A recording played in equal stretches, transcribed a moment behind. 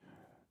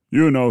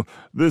You know,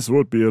 this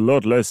would be a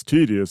lot less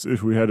tedious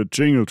if we had a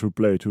jingle to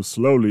play to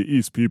slowly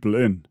ease people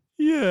in.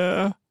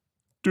 Yeah.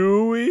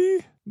 Do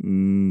we?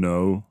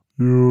 No.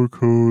 You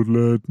could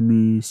let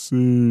me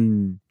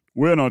sing.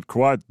 We're not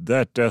quite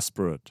that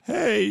desperate.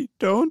 Hey,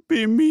 don't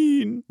be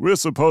mean. We're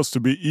supposed to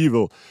be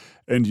evil,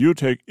 and you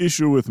take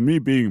issue with me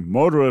being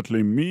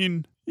moderately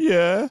mean?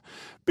 Yeah,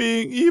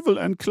 being evil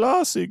and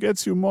classy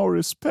gets you more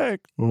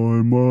respect.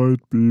 I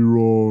might be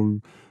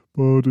wrong,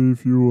 but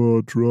if you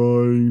are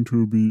trying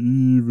to be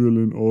evil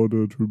in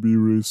order to be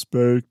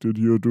respected,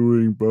 you're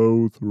doing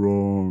both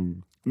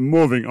wrong.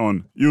 Moving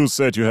on. You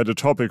said you had a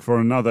topic for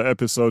another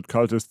episode,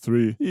 Cultist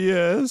 3.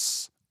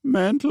 Yes,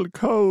 mental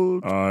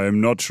cold.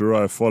 I'm not sure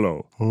I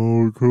follow.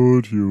 How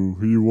could you?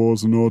 He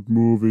was not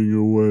moving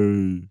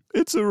away.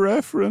 It's a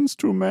reference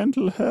to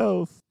mental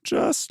health.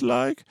 Just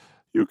like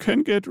you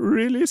can get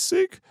really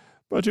sick,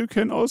 but you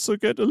can also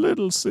get a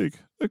little sick,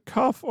 a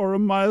cough or a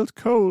mild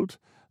cold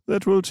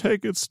that will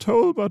take its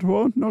toll but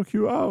won't knock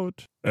you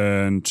out.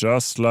 And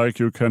just like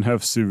you can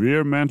have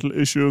severe mental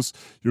issues,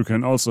 you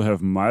can also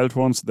have mild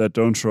ones that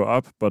don't show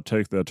up but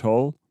take their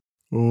toll.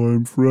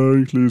 I'm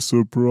frankly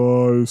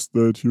surprised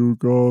that you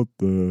got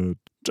that.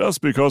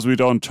 Just because we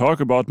don't talk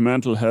about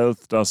mental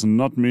health does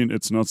not mean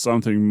it's not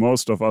something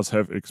most of us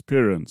have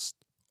experienced.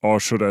 Or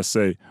should I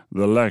say,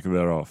 the lack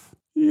thereof.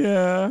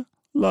 Yeah,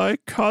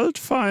 like cult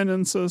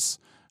finances.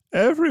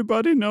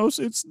 Everybody knows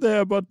it's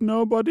there, but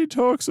nobody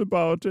talks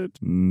about it.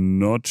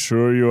 Not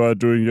sure you are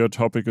doing your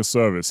topic a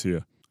service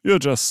here. You're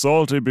just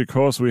salty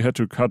because we had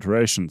to cut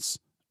rations.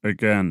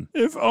 Again.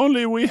 If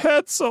only we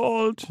had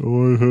salt.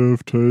 I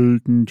have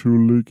taken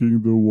to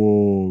licking the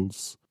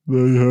walls.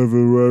 They have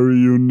a very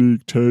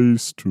unique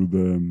taste to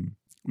them.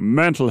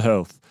 Mental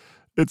health.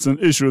 It's an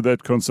issue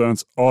that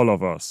concerns all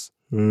of us.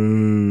 Hey,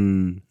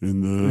 in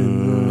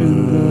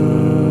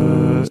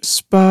the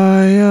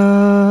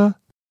spire.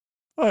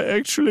 I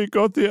actually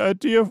got the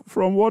idea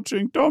from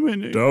watching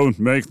Dominic. Don't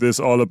make this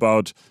all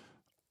about...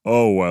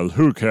 Oh well,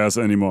 who cares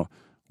anymore?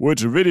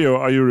 Which video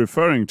are you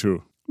referring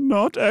to?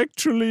 Not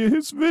actually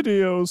his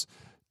videos,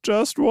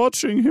 just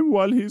watching him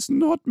while he's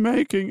not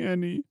making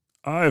any.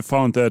 I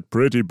found that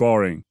pretty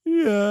boring.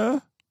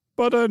 Yeah,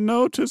 but I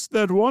noticed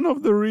that one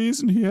of the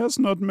reasons he has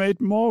not made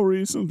more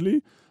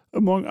recently,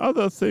 among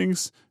other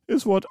things,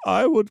 is what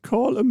I would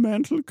call a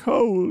mental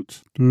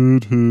cold.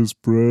 Did his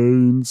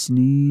brain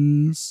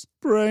sneeze?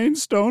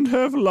 Brains don't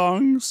have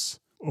lungs.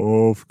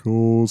 Of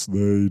course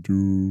they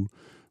do.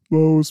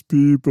 Most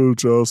people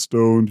just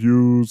don't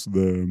use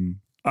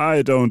them.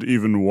 I don't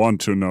even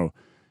want to know.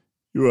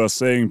 You are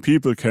saying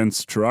people can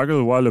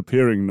struggle while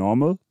appearing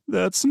normal?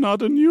 That's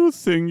not a new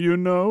thing, you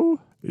know.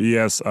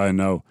 Yes, I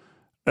know.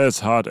 As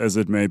hard as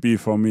it may be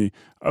for me,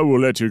 I will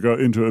let you go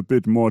into a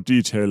bit more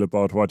detail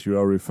about what you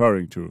are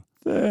referring to.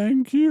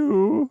 Thank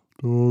you.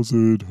 Does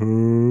it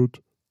hurt?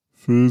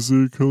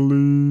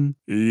 Physically?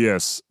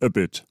 Yes, a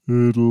bit.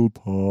 It'll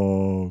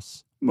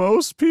pass.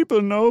 Most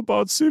people know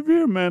about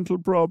severe mental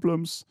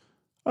problems.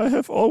 I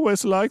have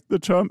always liked the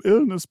term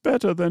illness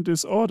better than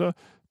disorder,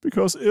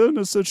 because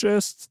illness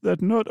suggests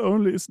that not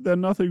only is there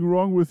nothing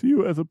wrong with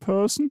you as a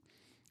person,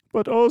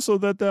 but also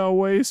that there are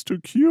ways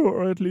to cure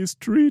or at least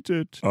treat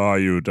it. Are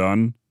you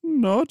done?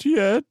 Not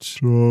yet.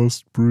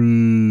 Just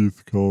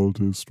breathe,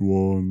 Cultist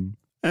One.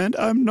 And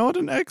I'm not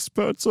an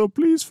expert, so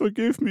please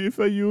forgive me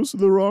if I use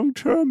the wrong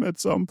term at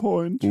some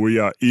point. We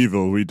are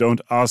evil. We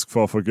don't ask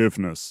for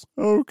forgiveness.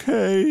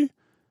 Okay.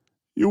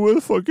 You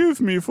will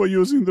forgive me for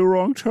using the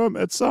wrong term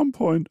at some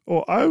point,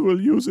 or I will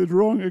use it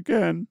wrong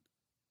again.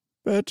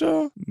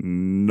 Better?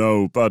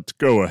 No, but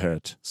go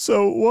ahead.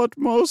 So what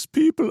most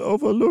people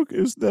overlook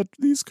is that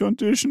these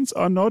conditions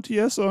are not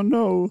yes or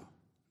no.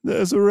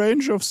 There is a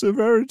range of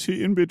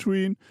severity in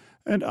between,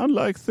 and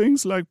unlike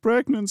things like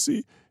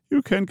pregnancy,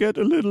 you can get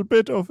a little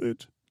bit of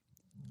it.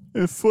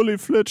 If fully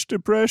fledged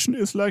depression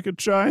is like a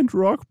giant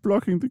rock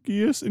blocking the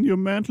gears in your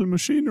mental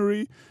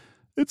machinery,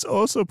 it's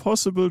also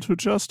possible to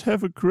just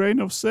have a grain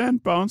of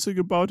sand bouncing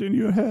about in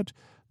your head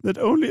that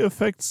only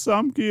affects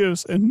some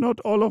gears and not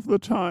all of the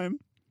time.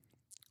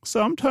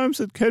 Sometimes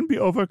it can be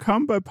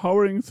overcome by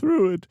powering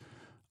through it.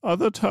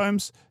 Other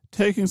times,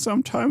 taking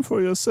some time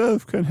for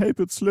yourself can help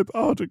it slip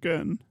out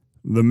again.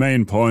 The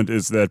main point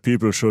is that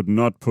people should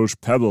not push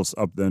pebbles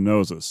up their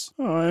noses.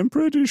 I'm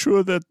pretty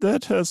sure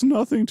that has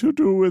nothing to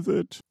do with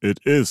it. It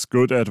is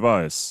good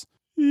advice.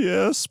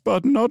 Yes,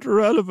 but not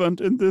relevant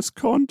in this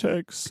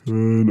context.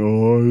 Can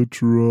I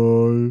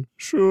try?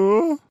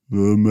 Sure.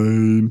 The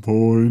main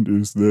point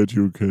is that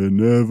you can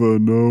never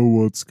know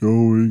what's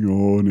going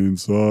on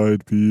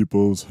inside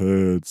people's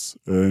heads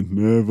and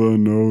never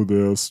know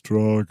their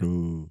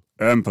struggle.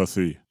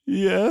 Empathy.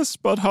 Yes,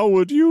 but how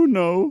would you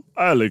know?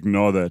 I'll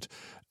ignore that.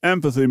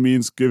 Empathy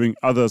means giving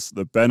others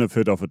the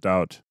benefit of a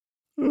doubt.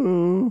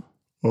 Oh.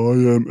 I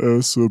am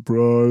as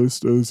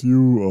surprised as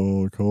you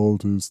are,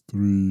 Cultist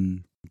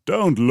 3.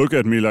 Don't look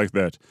at me like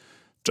that.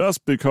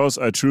 Just because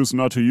I choose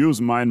not to use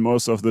mine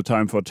most of the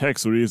time for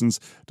tax reasons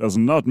does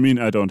not mean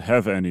I don't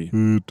have any.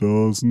 It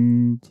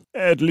doesn't.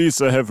 At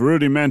least I have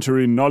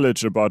rudimentary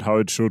knowledge about how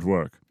it should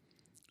work.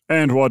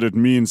 And what it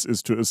means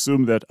is to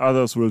assume that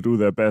others will do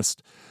their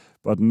best,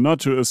 but not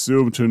to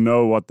assume to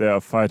know what they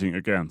are fighting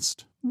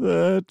against.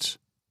 That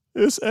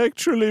is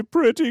actually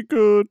pretty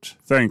good.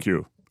 Thank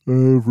you.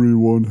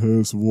 Everyone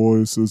has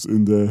voices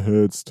in their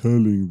heads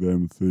telling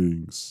them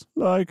things.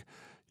 Like,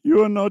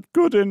 you're not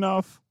good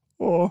enough,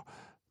 or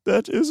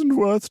that isn't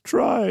worth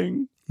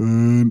trying.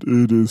 And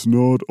it is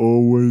not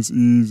always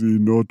easy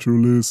not to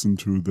listen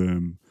to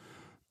them,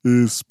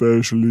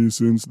 especially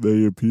since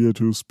they appear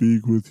to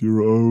speak with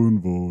your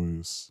own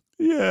voice.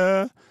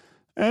 Yeah,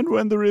 and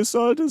when the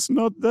result is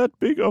not that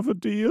big of a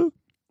deal,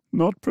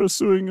 not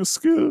pursuing a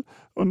skill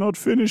or not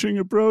finishing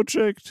a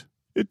project,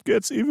 it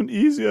gets even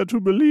easier to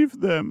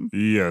believe them.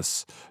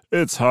 Yes,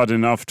 it's hard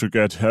enough to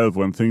get help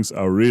when things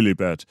are really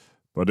bad,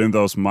 but in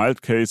those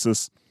mild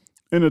cases,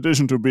 in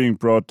addition to being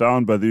brought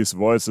down by these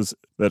voices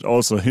that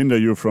also hinder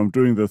you from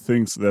doing the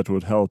things that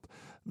would help,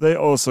 they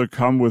also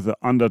come with the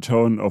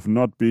undertone of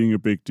not being a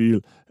big deal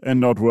and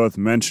not worth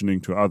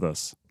mentioning to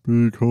others.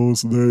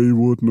 Because they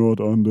would not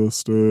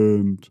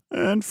understand.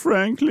 And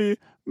frankly,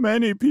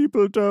 many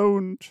people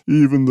don't.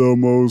 Even though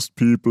most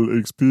people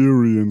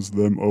experience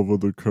them over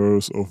the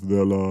course of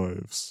their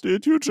lives.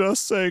 Did you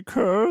just say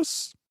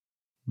curse?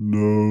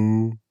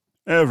 No.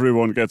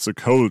 Everyone gets a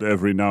cold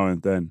every now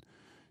and then.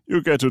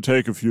 You get to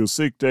take a few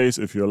sick days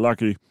if you're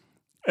lucky,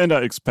 and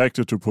are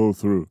expected to pull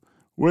through,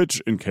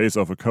 which, in case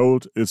of a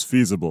cold, is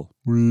feasible.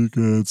 We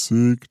get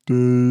sick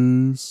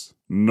days.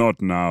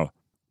 Not now.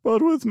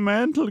 But with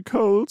mental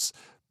colds,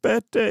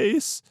 bad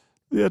days,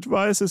 the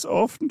advice is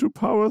often to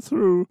power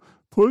through,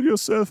 pull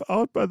yourself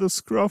out by the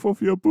scruff of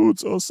your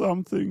boots or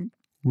something.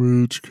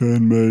 Which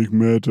can make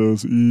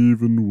matters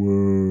even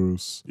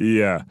worse.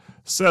 Yeah,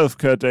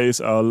 self-care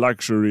days are a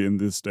luxury in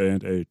this day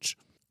and age.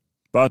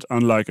 But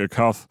unlike a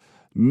cough,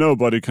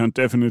 nobody can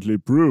definitely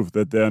prove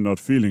that they are not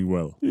feeling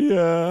well.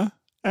 Yeah,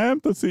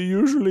 empathy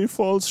usually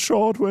falls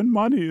short when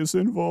money is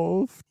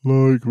involved.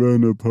 Like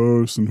when a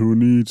person who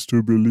needs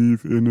to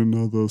believe in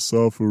another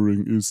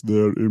suffering is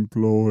their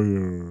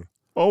employer.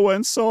 Or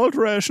when salt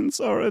rations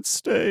are at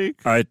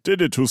stake. I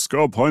did it to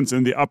score points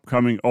in the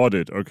upcoming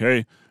audit,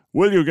 okay?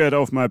 Will you get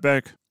off my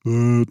back?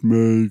 That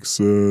makes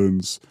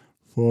sense.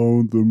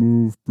 Found the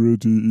move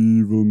pretty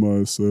evil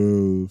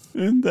myself.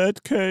 In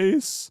that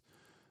case,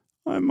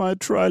 I might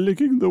try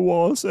licking the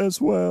walls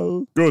as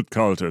well. Good,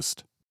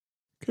 cultist.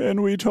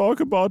 Can we talk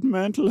about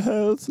mental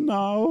health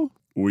now?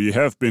 We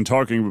have been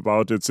talking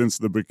about it since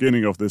the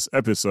beginning of this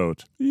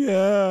episode.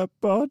 Yeah,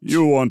 but...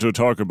 You want to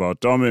talk about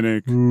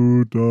Dominic?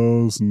 Who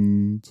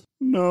doesn't?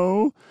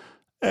 No,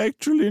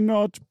 actually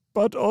not,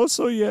 but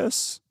also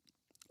yes.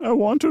 I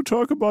want to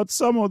talk about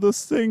some of the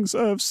things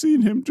I have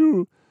seen him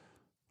do.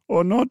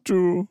 Or not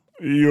do.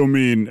 You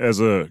mean as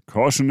a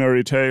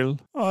cautionary tale?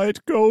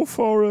 I'd go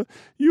for a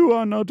 "you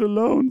are not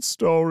alone"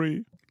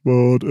 story.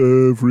 But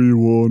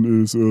everyone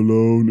is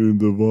alone in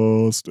the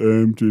vast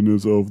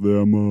emptiness of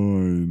their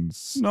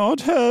minds.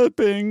 Not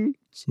helping.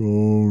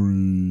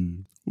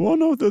 Sorry.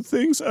 One of the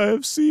things I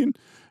have seen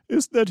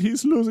is that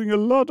he's losing a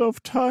lot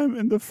of time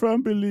in the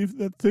firm belief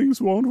that things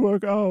won't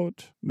work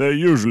out. They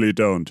usually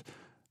don't.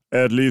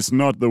 At least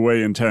not the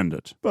way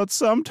intended. But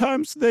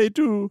sometimes they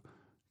do.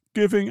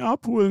 Giving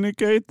up will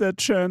negate that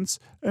chance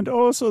and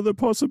also the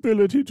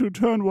possibility to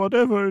turn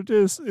whatever it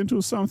is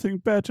into something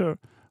better,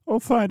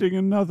 or finding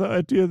another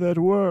idea that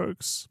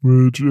works.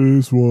 Which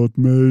is what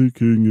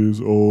making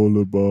is all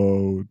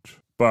about.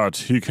 But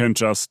he can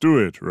just do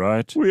it,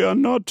 right? We are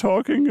not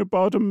talking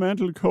about a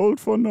mental cold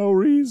for no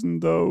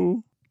reason,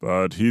 though.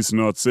 But he's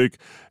not sick.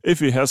 If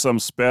he has some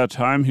spare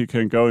time, he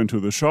can go into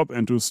the shop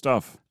and do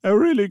stuff. I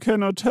really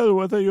cannot tell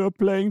whether you are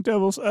playing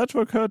devil's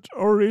advocate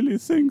or really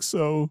think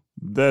so.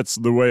 That's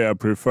the way I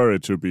prefer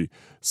it to be.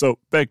 So,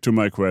 back to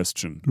my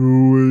question.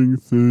 Doing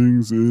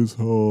things is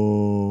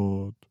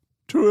hard.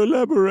 To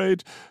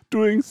elaborate,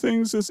 doing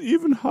things is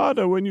even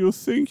harder when you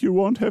think you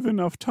won't have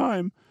enough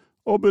time,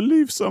 or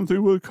believe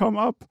something will come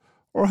up,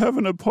 or have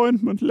an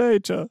appointment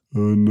later.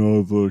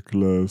 Another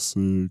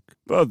classic.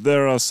 But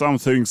there are some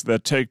things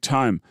that take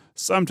time.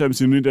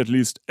 Sometimes you need at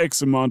least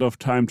X amount of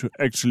time to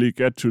actually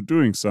get to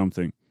doing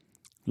something.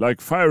 Like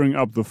firing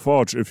up the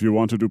forge if you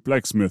want to do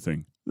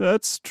blacksmithing.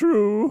 That's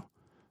true.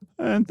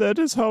 And that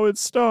is how it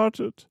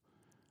started.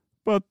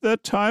 But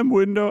that time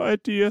window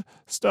idea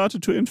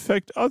started to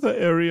infect other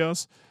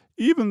areas,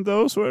 even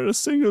those where a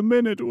single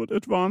minute would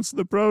advance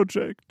the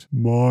project.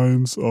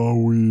 Minds are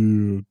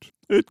weird.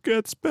 It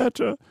gets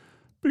better,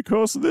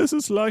 because this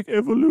is like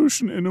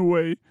evolution in a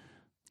way.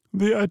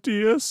 The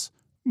ideas,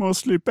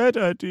 mostly bad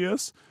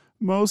ideas,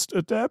 most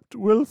adapt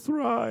will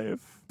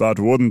thrive. But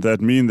wouldn't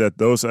that mean that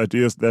those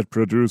ideas that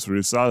produce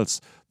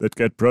results, that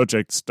get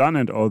projects done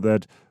and all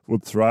that,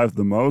 would thrive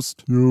the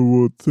most? You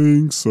would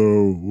think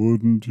so,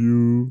 wouldn't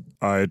you?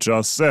 I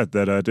just said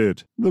that I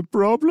did. The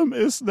problem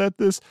is that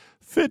this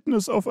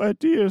fitness of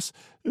ideas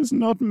is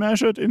not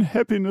measured in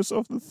happiness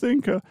of the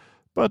thinker,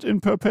 but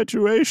in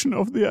perpetuation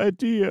of the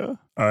idea.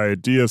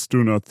 Ideas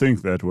do not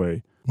think that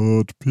way.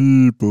 But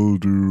people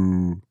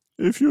do.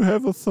 If you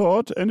have a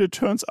thought and it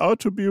turns out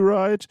to be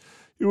right,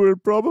 you will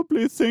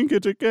probably think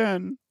it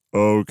again.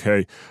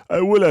 Okay,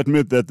 I will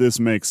admit that this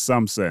makes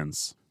some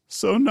sense.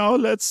 So now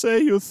let's say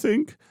you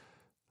think,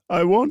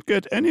 I won't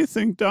get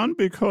anything done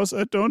because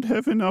I don't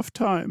have enough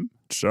time.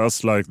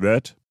 Just like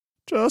that?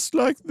 Just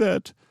like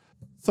that.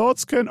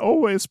 Thoughts can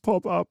always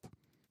pop up.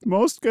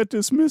 Most get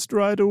dismissed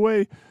right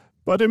away.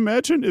 But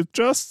imagine it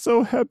just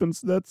so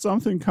happens that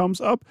something comes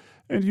up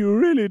and you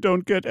really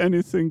don't get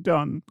anything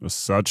done.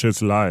 Such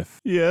is life.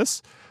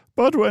 Yes,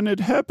 but when it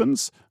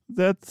happens,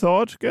 that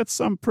thought gets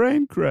some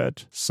brain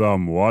cred.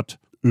 Somewhat.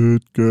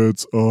 It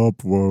gets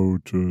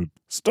upvoted.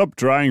 Stop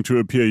trying to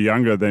appear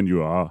younger than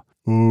you are.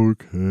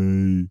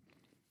 Okay.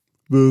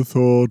 The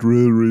thought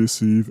will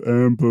receive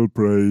ample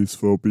praise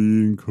for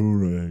being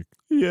correct.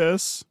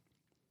 Yes.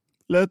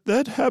 Let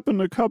that happen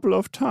a couple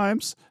of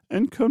times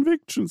and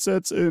conviction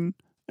sets in.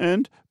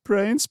 And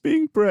brains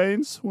being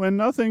brains, when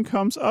nothing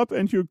comes up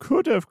and you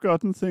could have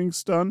gotten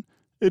things done,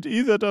 it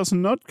either does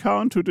not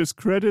count to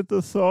discredit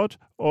the thought,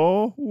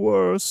 or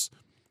worse,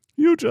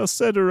 you just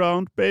sat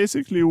around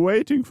basically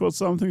waiting for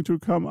something to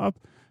come up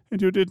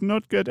and you did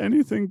not get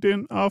anything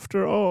done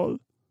after all,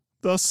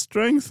 thus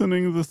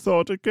strengthening the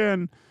thought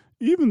again,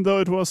 even though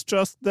it was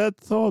just that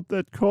thought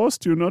that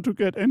caused you not to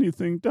get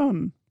anything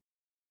done.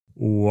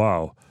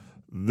 Wow.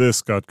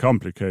 This got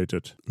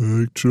complicated.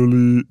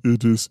 Actually,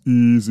 it is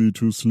easy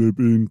to slip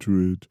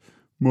into it.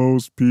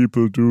 Most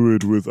people do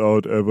it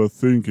without ever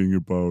thinking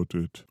about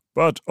it.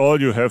 But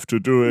all you have to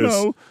do is...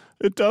 No,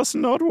 it does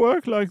not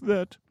work like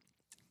that.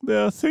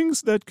 There are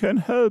things that can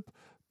help,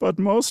 but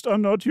most are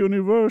not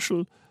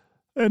universal,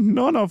 and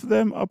none of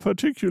them are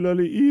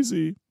particularly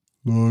easy.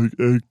 Like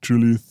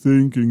actually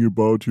thinking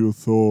about your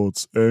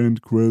thoughts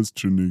and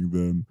questioning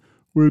them,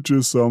 which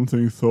is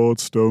something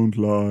thoughts don't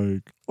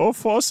like. Or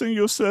forcing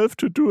yourself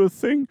to do a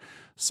thing,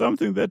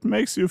 something that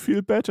makes you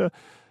feel better,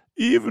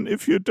 even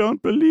if you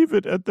don't believe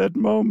it at that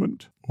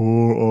moment.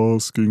 Or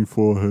asking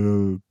for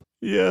help.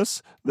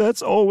 Yes,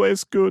 that's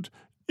always good.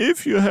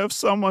 If you have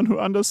someone who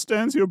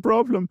understands your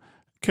problem,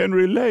 can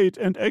relate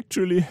and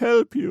actually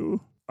help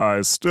you.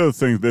 I still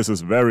think this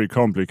is very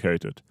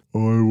complicated.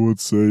 I would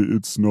say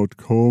it's not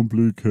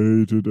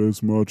complicated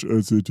as much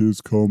as it is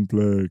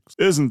complex.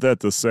 Isn't that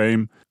the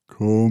same?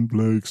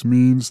 Complex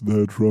means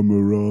that from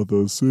a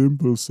rather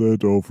simple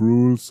set of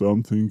rules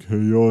something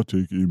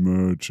chaotic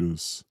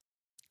emerges.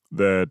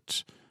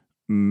 That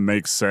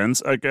makes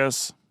sense, I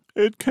guess.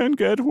 It can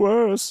get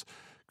worse,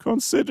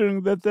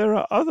 considering that there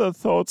are other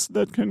thoughts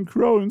that can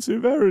grow in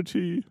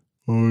severity.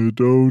 I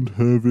don't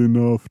have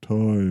enough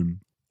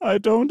time. I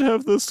don't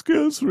have the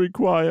skills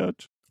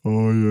required. I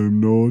am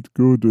not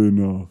good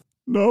enough.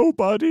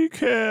 Nobody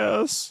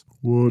cares.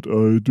 What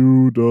I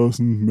do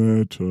doesn't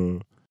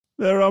matter.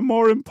 There are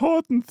more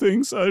important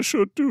things I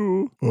should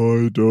do.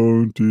 I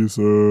don't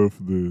deserve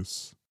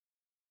this.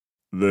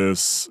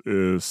 This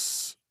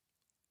is...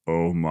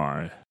 oh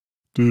my.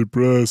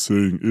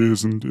 Depressing,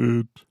 isn't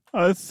it?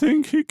 I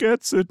think he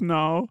gets it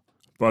now.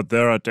 But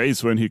there are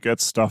days when he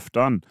gets stuff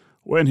done,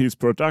 when he's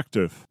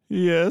productive.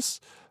 Yes,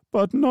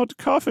 but not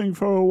coughing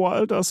for a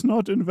while does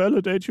not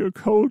invalidate your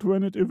cold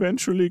when it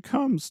eventually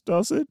comes,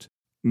 does it?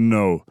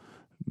 No,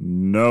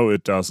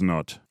 it does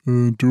not.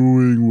 And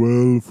doing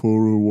well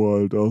for a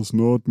while does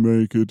not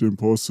make it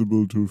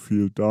impossible to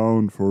feel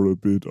down for a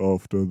bit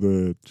after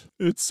that.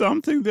 It's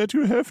something that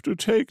you have to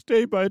take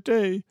day by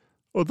day,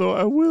 although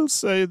I will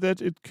say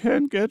that it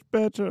can get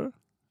better.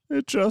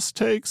 It just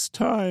takes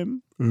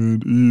time.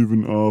 And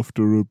even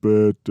after a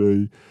bad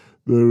day,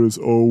 there is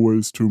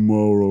always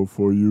tomorrow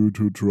for you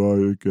to try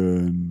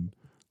again.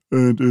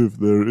 And if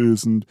there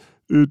isn't,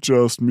 it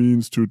just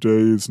means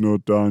today is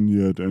not done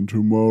yet and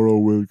tomorrow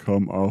will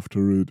come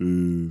after it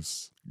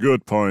is.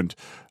 Good point,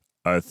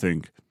 I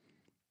think.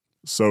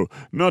 So,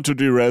 not to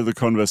derail the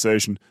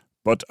conversation,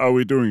 but are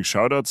we doing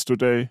shoutouts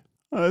today?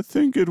 I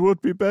think it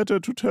would be better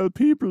to tell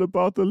people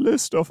about the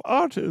list of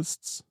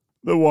artists.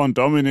 The one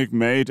Dominic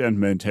made and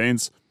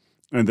maintains,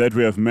 and that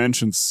we have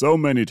mentioned so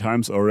many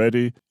times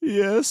already.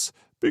 Yes,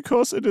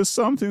 because it is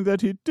something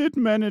that he did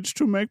manage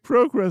to make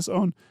progress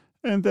on,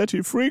 and that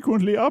he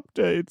frequently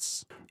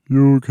updates.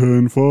 You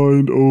can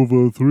find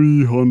over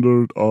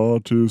 300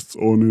 artists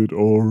on it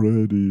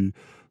already,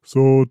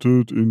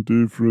 sorted in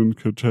different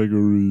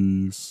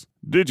categories.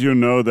 Did you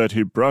know that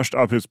he brushed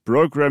up his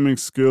programming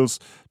skills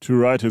to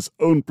write his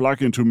own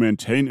plugin to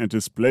maintain and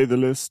display the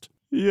list?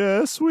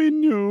 Yes, we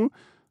knew,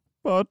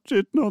 but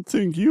did not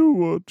think you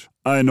would.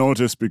 I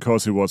noticed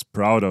because he was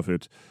proud of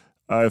it.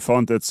 I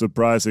found that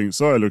surprising,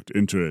 so I looked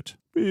into it.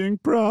 Being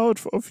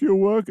proud of your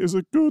work is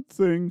a good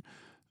thing,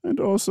 and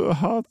also a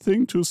hard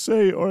thing to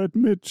say or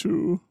admit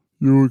to.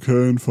 You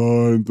can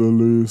find the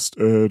list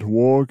at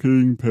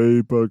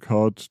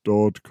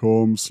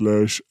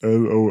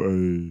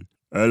walkingpapercut.com/LOA.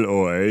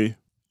 LOA?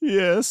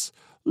 Yes,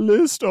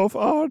 list of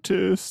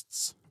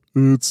artists.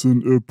 It's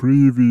an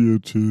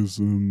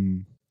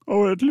abbreviatism.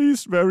 Or at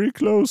least very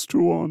close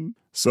to one.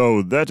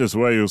 So that is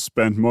where you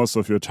spent most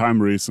of your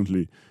time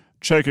recently,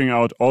 checking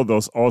out all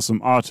those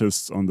awesome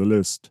artists on the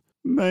list.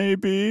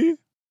 Maybe.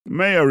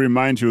 May I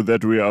remind you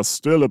that we are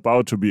still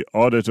about to be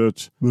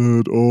audited?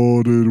 That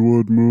audit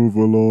would move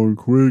along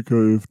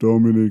quicker if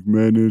Dominic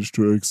managed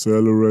to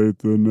accelerate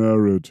the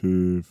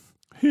narrative.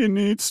 He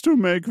needs to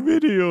make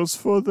videos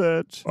for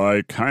that.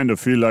 I kind of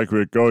feel like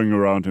we're going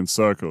around in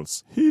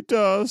circles. He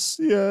does,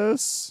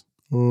 yes.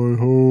 I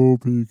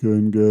hope he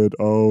can get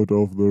out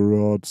of the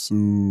rut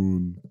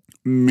soon.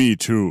 Me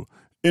too,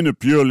 in a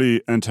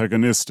purely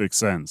antagonistic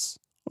sense.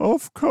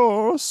 Of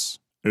course.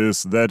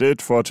 Is that it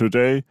for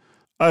today?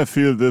 I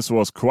feel this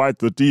was quite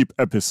the deep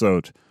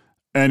episode.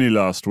 Any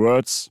last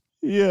words?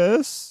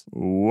 Yes.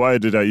 Why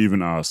did I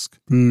even ask?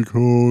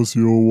 Because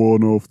you're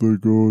one of the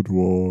good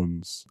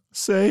ones.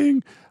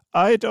 Saying,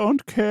 I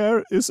don't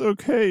care is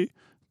okay,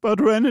 but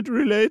when it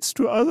relates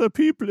to other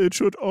people, it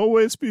should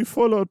always be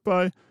followed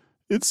by,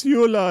 it's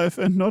your life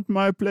and not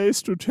my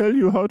place to tell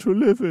you how to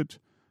live it.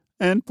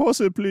 And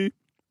possibly,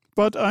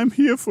 but I'm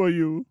here for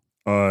you.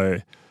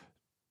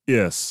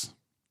 Yes.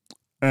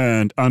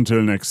 And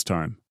until next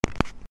time.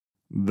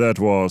 That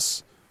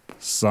was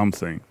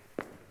something.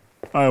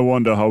 I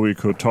wonder how we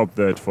could top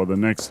that for the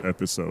next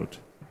episode.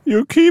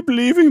 You keep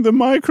leaving the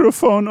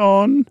microphone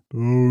on.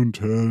 Don't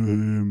tell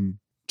him.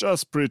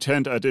 Just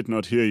pretend I did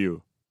not hear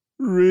you.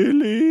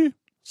 Really?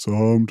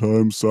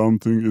 Sometimes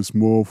something is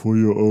more for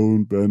your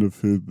own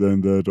benefit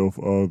than that of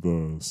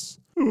others.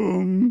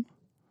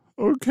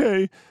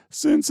 Okay,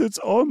 since it's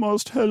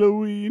almost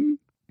Halloween,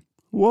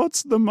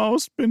 what's the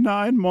most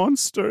benign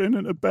monster in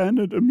an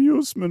abandoned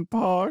amusement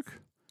park?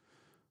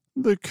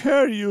 The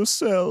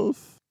Carousel.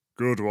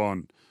 Good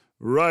one.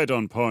 Right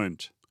on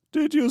point.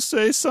 Did you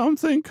say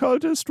something,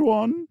 Cultist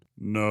One?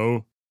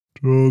 No.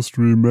 Just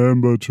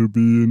remember to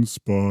be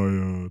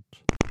inspired.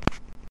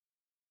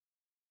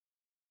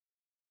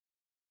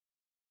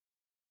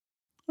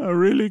 I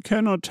really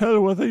cannot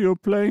tell whether you're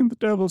playing the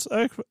Devil's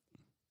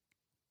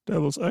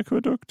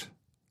Aqueduct.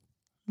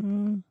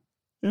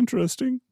 Interesting.